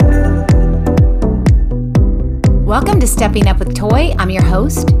Welcome to Stepping Up with Toi. I'm your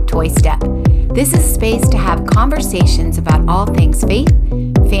host, Toi Step. This is a space to have conversations about all things faith,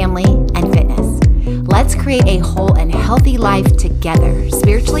 family, and fitness. Let's create a whole and healthy life together,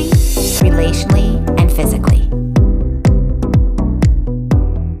 spiritually, relationally, and physically.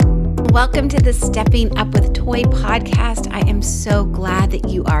 Welcome to the Stepping Up with Toi podcast. I am so glad that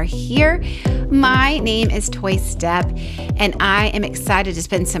you are here. My name is Toi Step, and I am excited to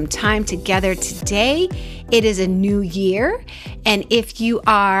spend some time together today. It is a new year, and if you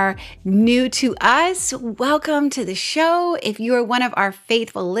are new to us, welcome to the show. If you are one of our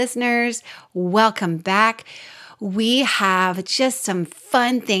faithful listeners, welcome back. We have just some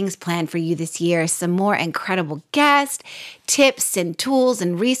fun things planned for you this year, some more incredible guests, tips and tools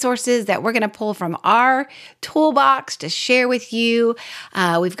and resources that we're going to pull from our toolbox to share with you.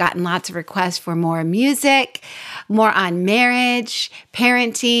 We've gotten lots of requests for more music, more on marriage,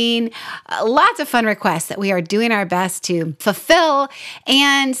 parenting, lots of fun requests that we are doing our best to fulfill,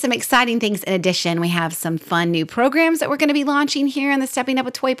 and some exciting things in addition. We have some fun new programs that we're going to be launching here on the Stepping Up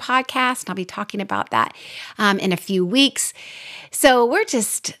with Toi podcast, and I'll be talking about that in a few weeks. So we're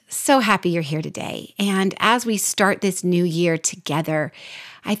just so happy you're here today. And as we start this new year together,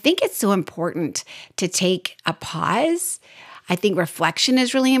 I think it's so important to take a pause. I think reflection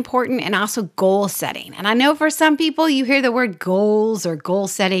is really important, and also goal setting. And I know for some people, you hear the word goals or goal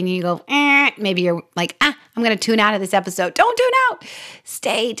setting and you go, maybe you're like, I'm going to tune out of this episode. Don't tune out.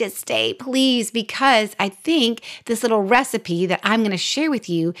 Just stay, please, because I think this little recipe that I'm going to share with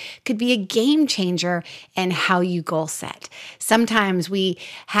you could be a game changer in how you goal set. Sometimes we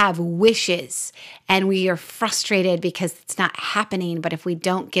have wishes and we are frustrated because it's not happening, but if we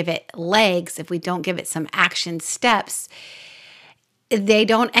don't give it legs, if we don't give it some action steps, they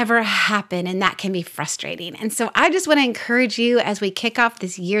don't ever happen, and that can be frustrating. And so I just want to encourage you as we kick off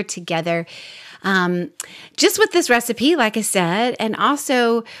this year together, just with this recipe, like I said, and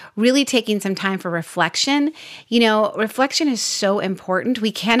also really taking some time for reflection. You know, reflection is so important. We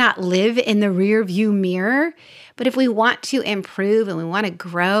cannot live in the rear view mirror, but if we want to improve and we want to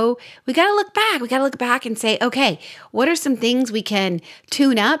grow, we got to look back. We got to look back and say, okay, what are some things we can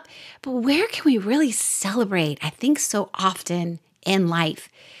tune up, but where can we really celebrate? I think so often in life,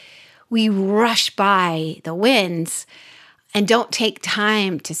 we rush by the wins and don't take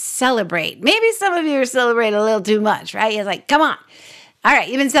time to celebrate. Maybe some of you are celebrating a little too much, right? It's like, come on. All right,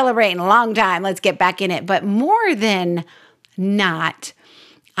 you've been celebrating a long time. Let's get back in it. But more than not,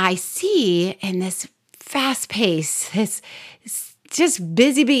 I see in this fast pace, this just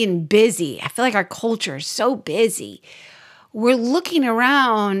busy being busy. I feel like our culture is so busy. We're looking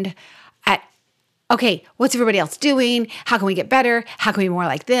around at, okay, what's everybody else doing? How can we get better? How can we be more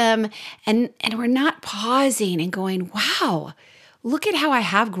like them? And we're not pausing and going, wow, look at how I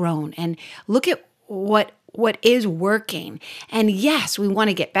have grown, and look at what is working. And yes, we want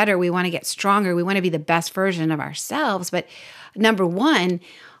to get better. We want to get stronger. We want to be the best version of ourselves. But number one,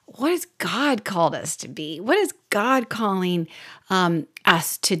 what has God called us to be? What is God calling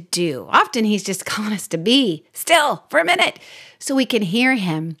us to do? Often he's just calling us to be still for a minute so we can hear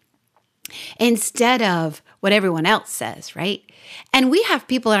him, instead of what everyone else says, right? And we have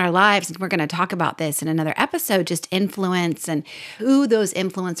people in our lives, and we're going to talk about this in another episode, just influence and who those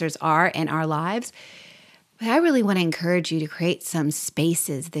influencers are in our lives. But I really want to encourage you to create some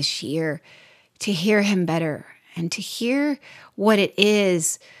spaces this year to hear him better and to hear what it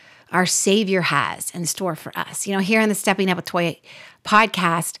is our Savior has in store for us. You know, here on the Stepping Up with Toi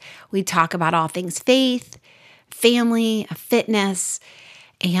podcast, we talk about all things faith, family, fitness,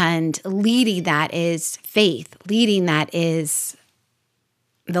 and leading that is faith. Leading that is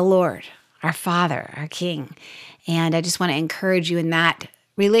the Lord, our Father, our King. And I just want to encourage you in that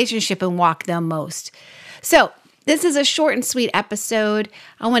relationship and walk the most. So this is a short and sweet episode.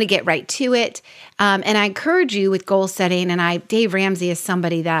 I want to get right to it. And I encourage you with goal setting. And Dave Ramsey is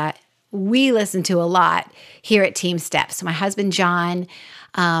somebody that we listen to a lot here at Team Steps. So my husband, John,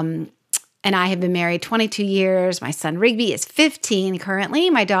 and I have been married 22 years. My son, Rigby, is 15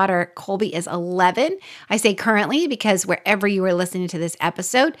 currently. My daughter, Colby, is 11. I say currently because wherever you are listening to this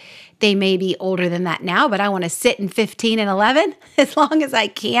episode, they may be older than that now, but I want to sit in 15 and 11 as long as I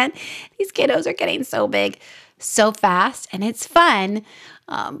can. These kiddos are getting so big so fast, and it's fun,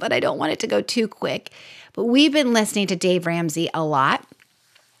 but I don't want it to go too quick. But we've been listening to Dave Ramsey a lot.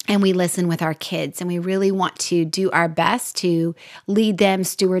 And we listen with our kids, and we really want to do our best to lead them,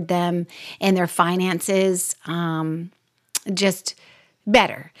 steward them in their finances, just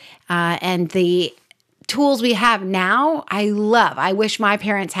better. And the tools we have now, I love. I wish my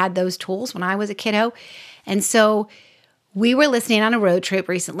parents had those tools when I was a kiddo. And so We were listening on a road trip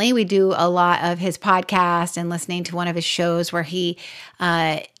recently. We do a lot of his podcast and listening to one of his shows where he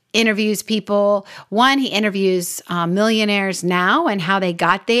interviews people. One, he interviews millionaires now and how they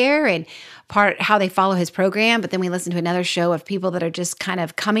got there and how they follow his program. But then we listen to another show of people that are just kind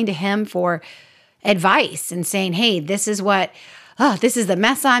of coming to him for advice and saying, hey, this is the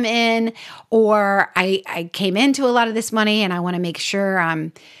mess I'm in, or I came into a lot of this money and I want to make sure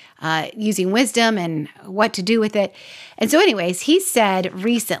I'm using wisdom and what to do with it. And so anyways, he said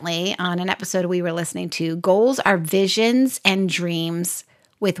recently on an episode we were listening to, goals are visions and dreams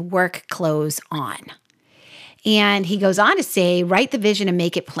with work clothes on. And he goes on to say, write the vision and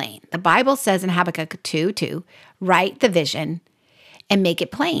make it plain. The Bible says in Habakkuk 2:2, write the vision and make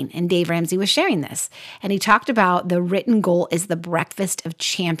it plain. And Dave Ramsey was sharing this. And he talked about the written goal is the breakfast of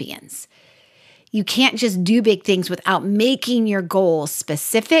champions. You can't just do big things without making your goals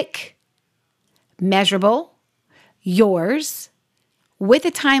specific, measurable, yours, with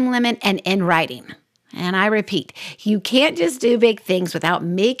a time limit and in writing. And I repeat, you can't just do big things without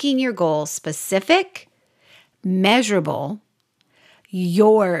making your goals specific, measurable,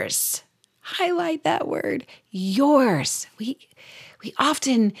 yours. Highlight that word, yours. We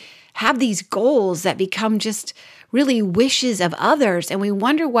often have these goals that become just really wishes of others. And we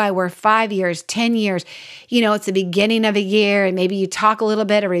wonder why we're 5 years, 10 years, it's the beginning of a year and maybe you talk a little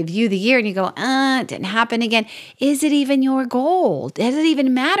bit or review the year and you go, it didn't happen again. Is it even your goal? Does it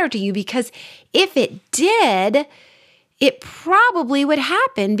even matter to you? Because if it did, it probably would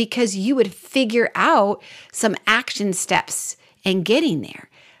happen because you would figure out some action steps in getting there.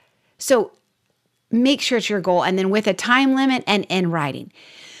 So make sure it's your goal and then with a time limit and in writing.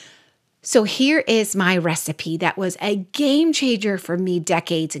 So here is my recipe that was a game changer for me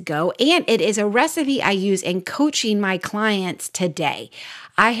decades ago, and it is a recipe I use in coaching my clients today.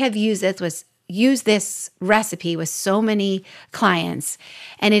 I have used this recipe with so many clients,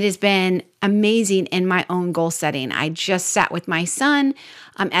 and it has been amazing in my own goal setting. I just sat with my son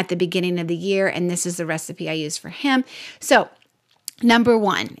at the beginning of the year, and this is the recipe I use for him. So number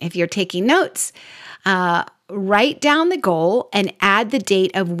one, if you're taking notes, write down the goal and add the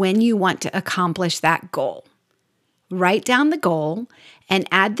date of when you want to accomplish that goal. Write down the goal and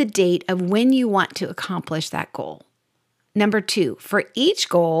add the date of when you want to accomplish that goal. Number two, for each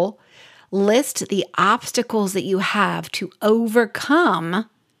goal, list the obstacles that you have to overcome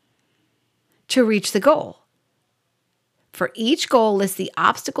to reach the goal. For each goal, list the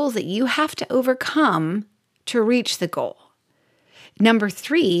obstacles that you have to overcome to reach the goal. Number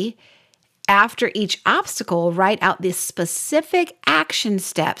three, after each obstacle, write out the specific action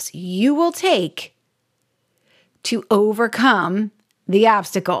steps you will take to overcome the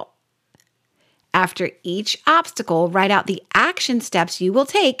obstacle. After each obstacle, write out the action steps you will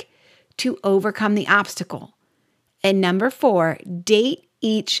take to overcome the obstacle. And number four, date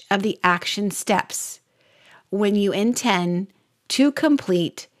each of the action steps when you intend to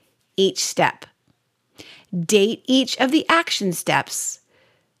complete each step. Date each of the action steps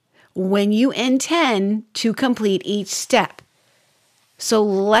when you intend to complete each step. So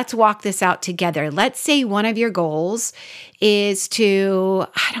let's walk this out together. Let's say one of your goals is to,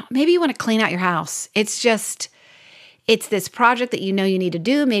 maybe you want to clean out your house. It's this project that you know you need to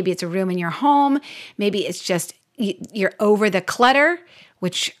do. Maybe it's a room in your home. Maybe it's just you're over the clutter,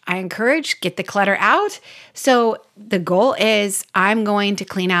 which I encourage, get the clutter out. So the goal is I'm going to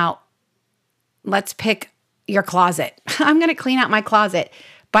clean out, let's pick your closet. I'm going to clean out my closet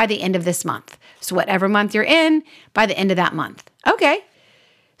by the end of this month. So whatever month you're in, by the end of that month. Okay.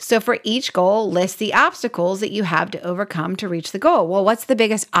 So for each goal, list the obstacles that you have to overcome to reach the goal. Well, what's the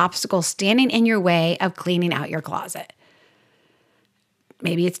biggest obstacle standing in your way of cleaning out your closet?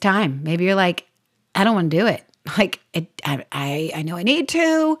 Maybe it's time. Maybe you're like, I don't want to do it. I know I need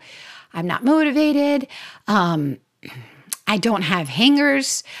to. I'm not motivated. I don't have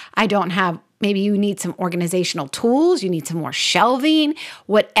hangers. Maybe you need some organizational tools. You need some more shelving.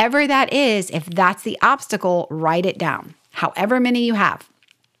 Whatever that is, if that's the obstacle, write it down, however many you have.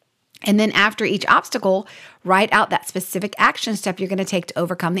 And then after each obstacle, write out that specific action step you're going to take to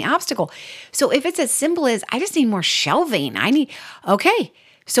overcome the obstacle. So if it's as simple as, I just need more shelving.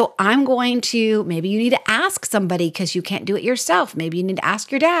 So I'm going to, maybe you need to ask somebody because you can't do it yourself. Maybe you need to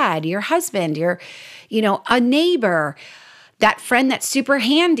ask your dad, your husband, a neighbor, that friend that's super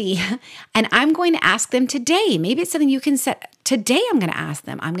handy. And I'm going to ask them today. Maybe it's something you can set. Today I'm going to ask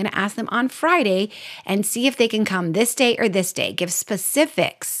them. I'm going to ask them on Friday and see if they can come this day or this day. Give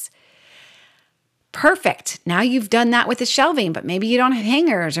specifics. Perfect. Now you've done that with the shelving, but maybe you don't have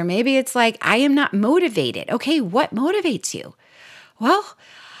hangers, or maybe it's like, I am not motivated. Okay, what motivates you? Well,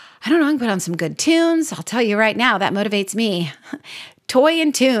 I don't know, I can put on some good tunes. I'll tell you right now, that motivates me. Toy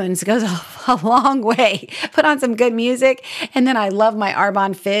and tunes goes a long way. Put on some good music. And then I love my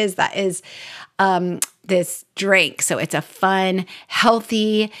Arbonne Fizz. That is this drink. So it's a fun,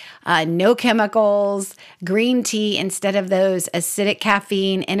 healthy, no chemicals, green tea instead of those acidic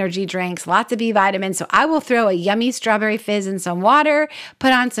caffeine energy drinks, lots of B vitamins. So I will throw a yummy strawberry fizz in some water,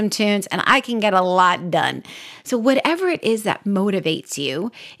 put on some tunes, and I can get a lot done. So whatever it is that motivates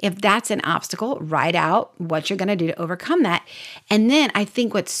you, if that's an obstacle, write out what you're going to do to overcome that. And then I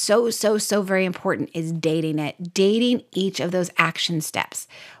think what's so very important is dating it, dating each of those action steps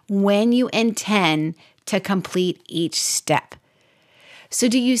when you intend to complete each step. So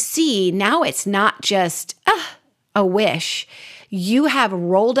do you see, now it's not just a wish. You have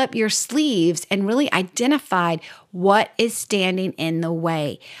rolled up your sleeves and really identified what is standing in the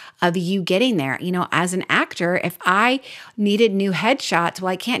way of you getting there. You know, as an actor, if I needed new headshots,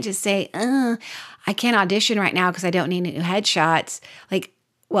 well, I can't just say, I can't audition right now because I don't need new headshots.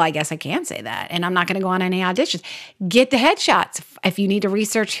 Well, I guess I can say that, and I'm not going to go on any auditions. Get the headshots. If you need to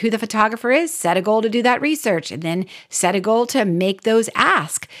research who the photographer is, set a goal to do that research, and then set a goal to make those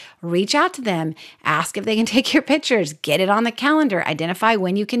ask. Reach out to them. Ask if they can take your pictures. Get it on the calendar. Identify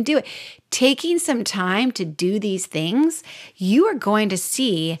when you can do it. Taking some time to do these things, you are going to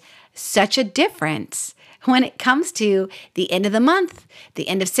see such a difference when it comes to the end of the month, the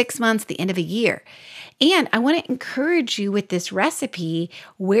end of 6 months, the end of a year. And I want to encourage you with this recipe.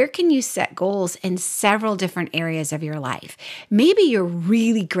 Where can you set goals in several different areas of your life? Maybe you're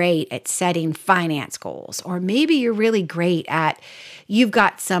really great at setting finance goals, or maybe you're really great at, you've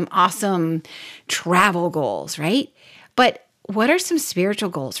got some awesome travel goals, right? But what are some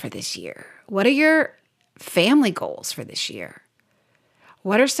spiritual goals for this year? What are your family goals for this year?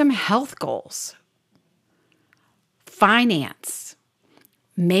 What are some health goals? Finance,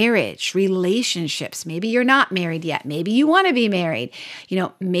 marriage, relationships. Maybe you're not married yet. Maybe you want to be married. You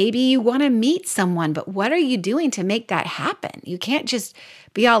know, maybe you want to meet someone, but what are you doing to make that happen? You can't just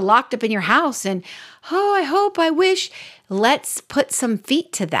be all locked up in your house and, I hope, I wish. Let's put some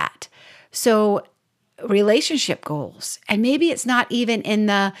feet to that. So relationship goals. And maybe it's not even in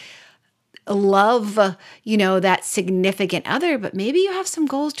the love, that significant other, but maybe you have some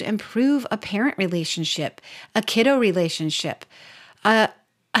goals to improve a parent relationship, a kiddo relationship, a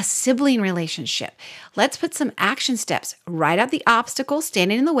sibling relationship. Let's put some action steps. Write out the obstacles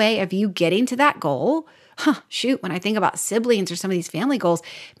standing in the way of you getting to that goal. When I think about siblings or some of these family goals,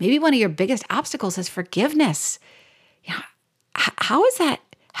 maybe one of your biggest obstacles is forgiveness. How's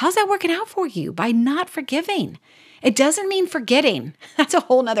that working out for you by not forgiving? It doesn't mean forgetting. That's a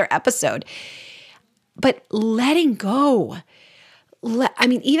whole nother episode. But letting go.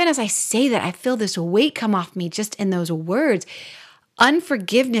 Even as I say that, I feel this weight come off me just in those words.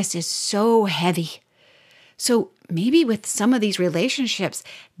 Unforgiveness is so heavy. So maybe with some of these relationships,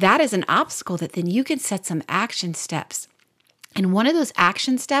 that is an obstacle that then you can set some action steps. And one of those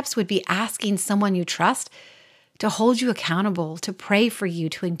action steps would be asking someone you trust to hold you accountable, to pray for you,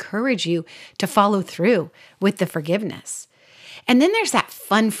 to encourage you to follow through with the forgiveness. And then there's that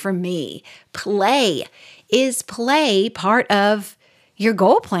fun for me. Play. Is play part of your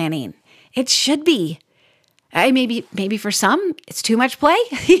goal planning? It should be. Maybe for some, it's too much play.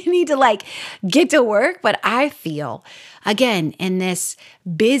 You need to get to work. But I feel, again, in this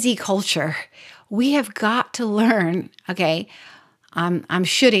busy culture, we have got to learn, okay, I'm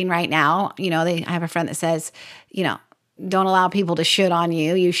shooting right now. I have a friend that says, don't allow people to shoot on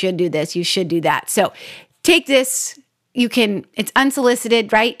you. You should do this. You should do that. So take this. It's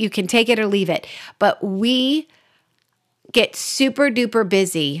unsolicited, right? You can take it or leave it. But we get super duper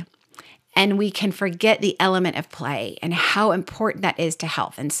busy and we can forget the element of play and how important that is to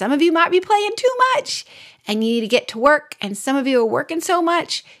health. And some of you might be playing too much and you need to get to work. And some of you are working so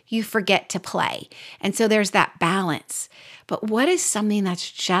much, you forget to play. And so there's that balance. But what is something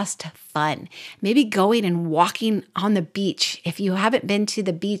that's just fun? Maybe going and walking on the beach. If you haven't been to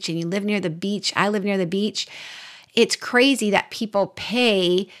the beach and you live near the beach, I live near the beach. It's crazy that people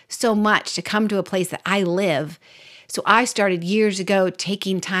pay so much to come to a place that I live. So I started years ago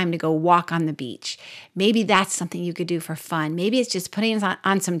taking time to go walk on the beach. Maybe that's something you could do for fun. Maybe it's just putting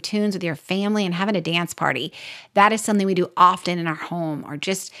on some tunes with your family and having a dance party. That is something we do often in our home. Or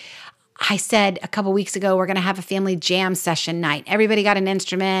just, I said a couple weeks ago, we're going to have a family jam session night. Everybody got an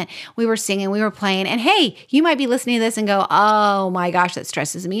instrument. We were singing, we were playing. And hey, you might be listening to this and go, oh my gosh, that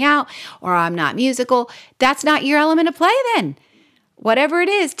stresses me out. Or I'm not musical. That's not your element of play then. Whatever it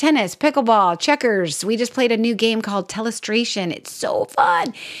is, tennis, pickleball, checkers. We just played a new game called Telestration. It's so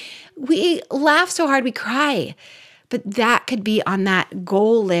fun. We laugh so hard we cry. But that could be on that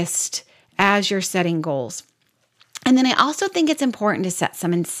goal list as you're setting goals. And then I also think it's important to set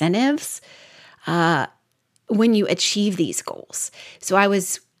some incentives when you achieve these goals. So I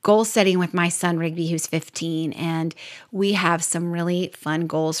was goal setting with my son, Rigby, who's 15, and we have some really fun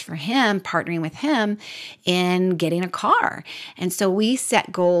goals for him, partnering with him in getting a car. And so we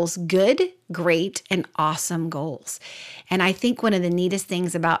set goals, good, great, and awesome goals. And I think one of the neatest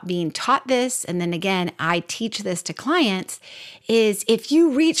things about being taught this, and then again, I teach this to clients, is if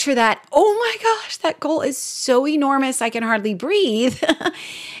you reach for that, oh my gosh, that goal is so enormous, I can hardly breathe,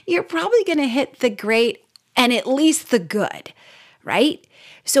 you're probably going to hit the great and at least the good, right?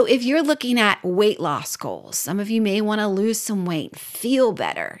 So if you're looking at weight loss goals, some of you may want to lose some weight, feel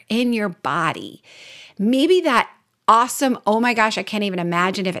better in your body. Maybe that awesome, oh my gosh, I can't even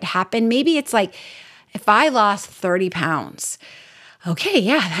imagine if it happened. Maybe it's like, if I lost 30 pounds, okay,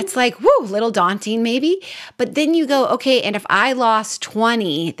 yeah, that's like, whoo, a little daunting maybe. But then you go, okay, and if I lost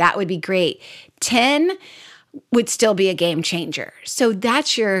 20, that would be great. 10 would still be a game changer. So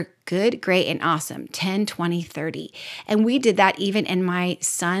that's your good, great, and awesome, 10, 20, 30. And we did that even in my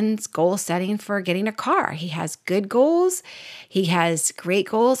son's goal setting for getting a car. He has good goals, he has great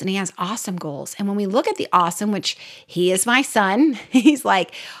goals, and he has awesome goals. And when we look at the awesome, which he is my son, he's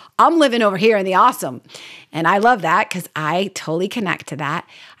like, I'm living over here in the awesome. And I love that because I totally connect to that.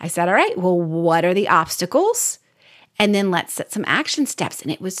 I said, all right, well, what are the obstacles? And then let's set some action steps.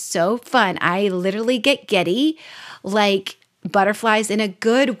 And it was so fun. I literally get giddy, like butterflies in a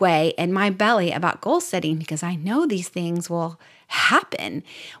good way in my belly about goal setting because I know these things will happen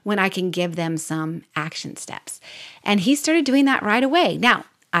when I can give them some action steps. And he started doing that right away. Now,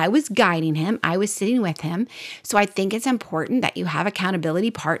 I was guiding him. I was sitting with him. So I think it's important that you have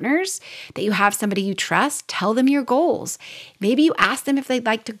accountability partners, that you have somebody you trust. Tell them your goals. Maybe you ask them if they'd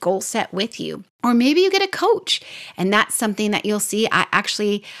like to goal set with you. Or maybe you get a coach. And that's something that you'll see. I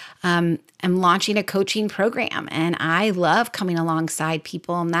actually am launching a coaching program. And I love coming alongside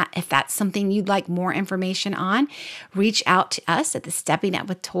people. And that if that's something you'd like more information on, reach out to us at the Stepping Up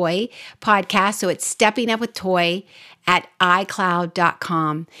with Toi podcast. So it's Stepping Up with Toi at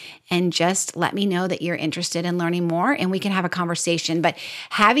iCloud.com, and just let me know that you're interested in learning more and we can have a conversation. But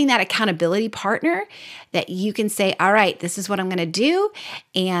having that accountability partner that you can say, all right, this is what I'm going to do.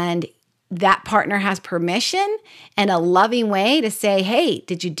 And that partner has permission and a loving way to say, hey,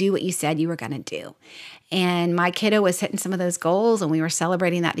 did you do what you said you were going to do? And my kiddo was hitting some of those goals and we were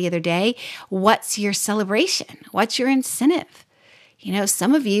celebrating that the other day. What's your celebration? What's your incentive? You know,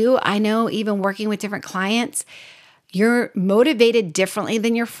 some of you, I know even working with different clients, you're motivated differently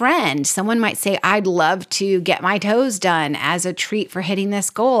than your friend. Someone might say, I'd love to get my toes done as a treat for hitting this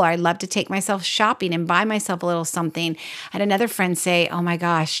goal. I'd love to take myself shopping and buy myself a little something. I had another friend say, oh my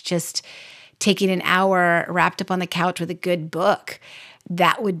gosh, just taking an hour wrapped up on the couch with a good book.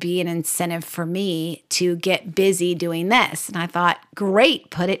 That would be an incentive for me to get busy doing this. And I thought, great,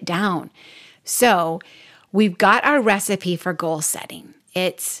 put it down. So we've got our recipe for goal setting.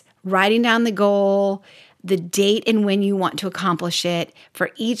 It's writing down the goal, the date and when you want to accomplish it.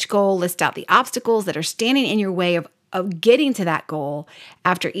 For each goal, list out the obstacles that are standing in your way of getting to that goal.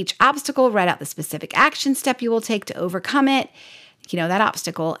 After each obstacle, write out the specific action step you will take to overcome it, that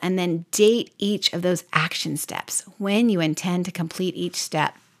obstacle, and then date each of those action steps, when you intend to complete each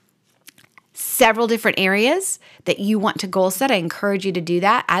step. Several different areas that you want to goal set. I encourage you to do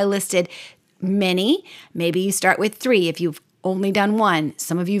that. I listed many. Maybe you start with 3 if you've only done 1.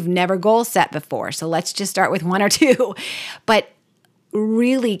 Some of you've never goal set before, so let's just start with 1 or 2. But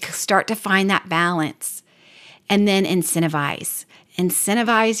really start to find that balance and then incentivize.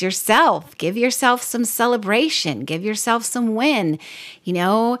 Incentivize yourself. Give yourself some celebration. Give yourself some win.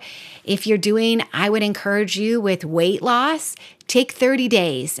 If you're doing, I would encourage you with weight loss, take 30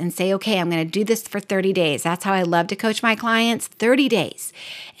 days and say, okay, I'm going to do this for 30 days. That's how I love to coach my clients, 30 days.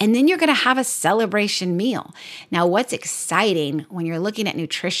 And then you're going to have a celebration meal. Now, what's exciting when you're looking at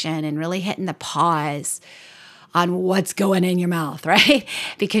nutrition and really hitting the pause on what's going in your mouth, right?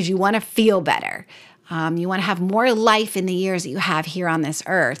 Because you want to feel better. You want to have more life in the years that you have here on this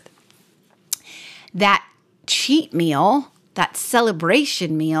earth. That cheat meal, that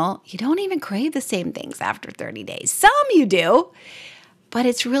celebration meal, you don't even crave the same things after 30 days. Some you do, but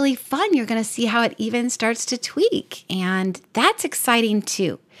it's really fun. You're going to see how it even starts to tweak, and that's exciting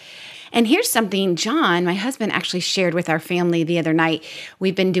too. And here's something John, my husband, actually shared with our family the other night.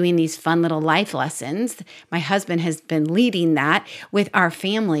 We've been doing these fun little life lessons. My husband has been leading that with our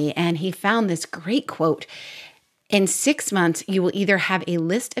family, and he found this great quote. In 6 months, you will either have a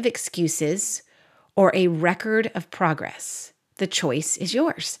list of excuses or a record of progress. The choice is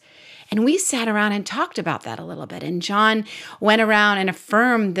yours. And we sat around and talked about that a little bit. And John went around and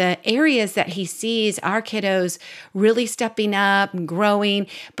affirmed the areas that he sees our kiddos really stepping up and growing,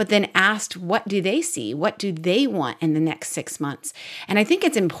 but then asked, what do they see? What do they want in the next 6 months? And I think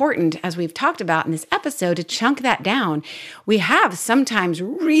it's important, as we've talked about in this episode, to chunk that down. We have sometimes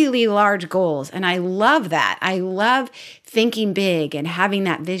really large goals, and I love that. I love thinking big and having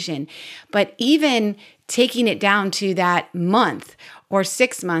that vision. But even taking it down to that month or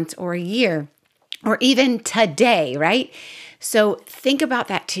 6 months or a year or even today, right? So think about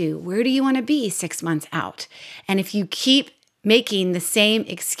that too. Where do you want to be 6 months out? And if you keep making the same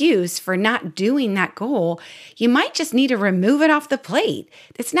excuse for not doing that goal, you might just need to remove it off the plate.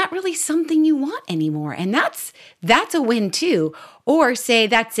 It's not really something you want anymore. And that's a win too. Or say,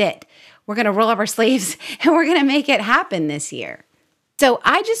 that's it. We're going to roll up our sleeves and we're going to make it happen this year. So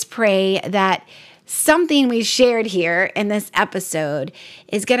I just pray that something we shared here in this episode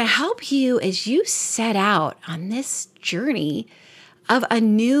is going to help you as you set out on this journey of a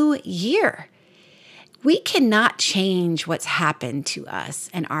new year. We cannot change what's happened to us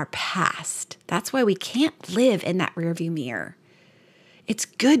in our past. That's why we can't live in that rearview mirror. It's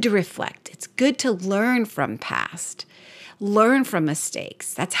good to reflect. It's good to learn from past, learn from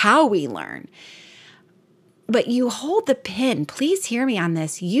mistakes. That's how we learn. But you hold the pen. Please hear me on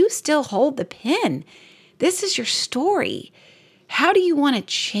this. You still hold the pen. This is your story. How do you want to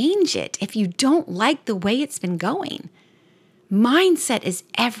change it if you don't like the way it's been going? Mindset is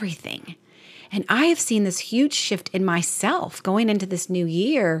everything. And I have seen this huge shift in myself going into this new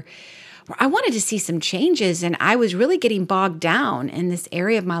year where I wanted to see some changes and I was really getting bogged down in this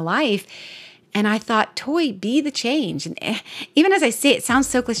area of my life. And I thought, Toi, be the change. And even as I say it, it sounds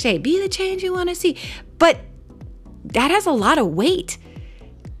so cliche, be the change you want to see. But that has a lot of weight.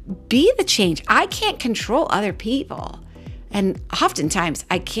 Be the change. I can't control other people. And oftentimes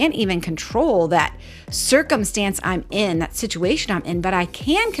I can't even control that circumstance I'm in, that situation I'm in, but I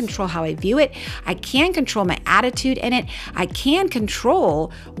can control how I view it. I can control my attitude in it. I can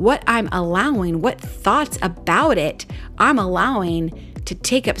control what I'm allowing, what thoughts about it I'm allowing to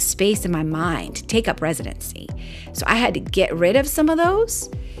take up space in my mind, to take up residency. So I had to get rid of some of those,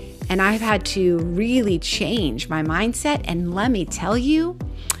 and I've had to really change my mindset. And let me tell you,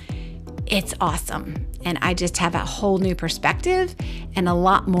 it's awesome. And I just have a whole new perspective and a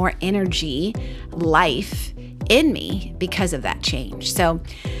lot more energy, life in me because of that change. So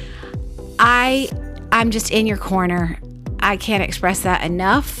I'm just in your corner. I can't express that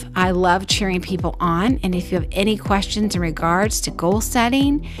enough. I love cheering people on. And if you have any questions in regards to goal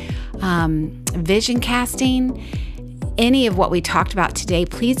setting, vision casting, any of what we talked about today,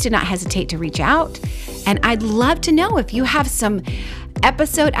 please do not hesitate to reach out. And I'd love to know if you have some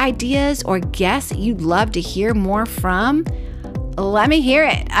episode ideas or guests that you'd love to hear more from. Let me hear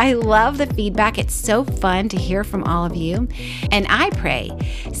it. I love the feedback. It's so fun to hear from all of you. And I pray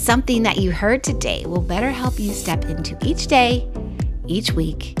something that you heard today will better help you step into each day, each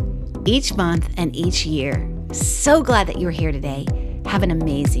week, each month, and each year. So glad that you're here today. Have an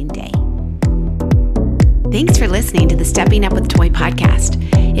amazing day. Thanks for listening to the Stepping Up with Toi podcast.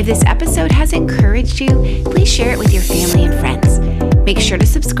 If this episode has encouraged you, please share it with your family and friends. Make sure to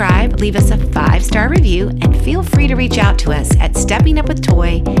subscribe, leave us a 5-star review, and feel free to reach out to us at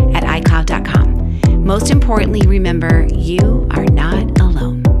steppingupwithtoi@icloud.com. Most importantly, remember, you are not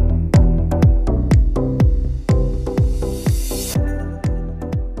alone.